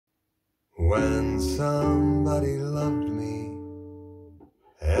When somebody loved me,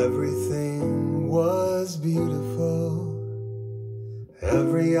 everything was beautiful.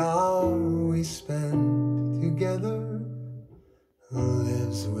 Every hour we spent together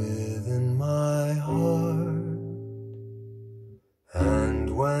lives within my heart. And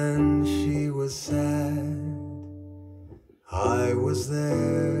when she was sad, I was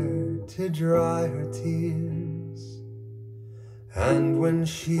there to dry her tears. And when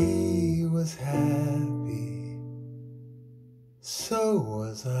she was happy, so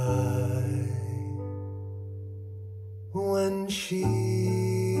was I. When she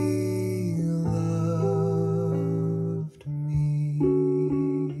loved me,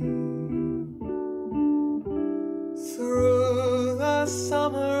 through the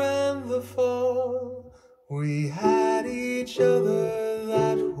summer and the fall, we had each other,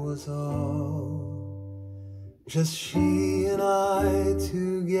 that was all. Just she and I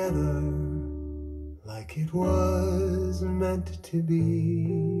together, like it was meant to be.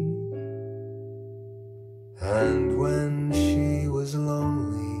 And when she was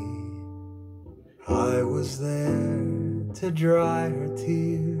lonely, I was there to dry her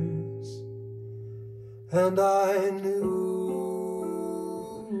tears. And I knew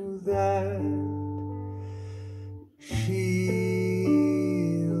that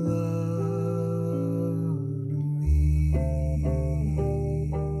she loved me.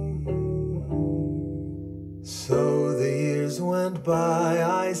 So the years went by,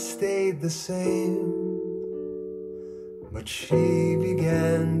 I stayed the same, but she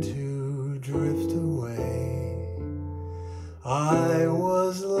began to drift away. I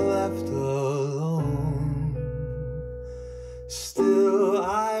was left alone. Still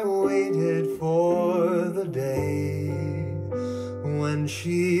I waited for the day when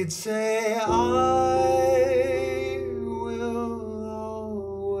she'd say, I will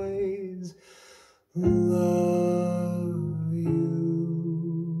always love you.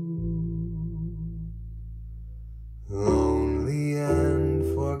 Lonely and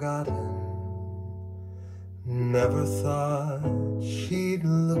forgotten, never thought she'd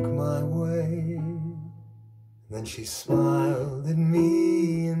look my way. Then she smiled at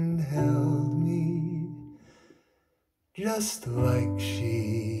me and held me, just like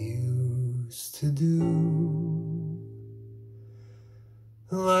she used to do.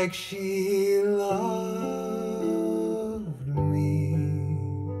 Like she loved me,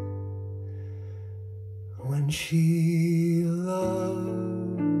 when she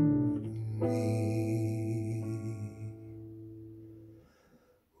loved me.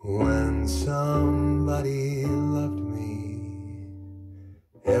 When somebody loved me,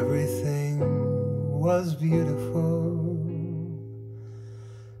 everything was beautiful.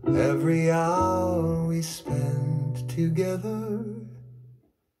 Every hour we spent together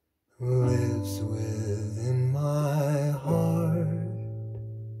lives within my heart.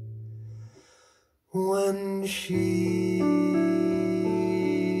 When she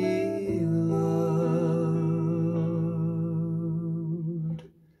loved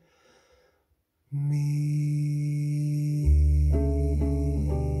me.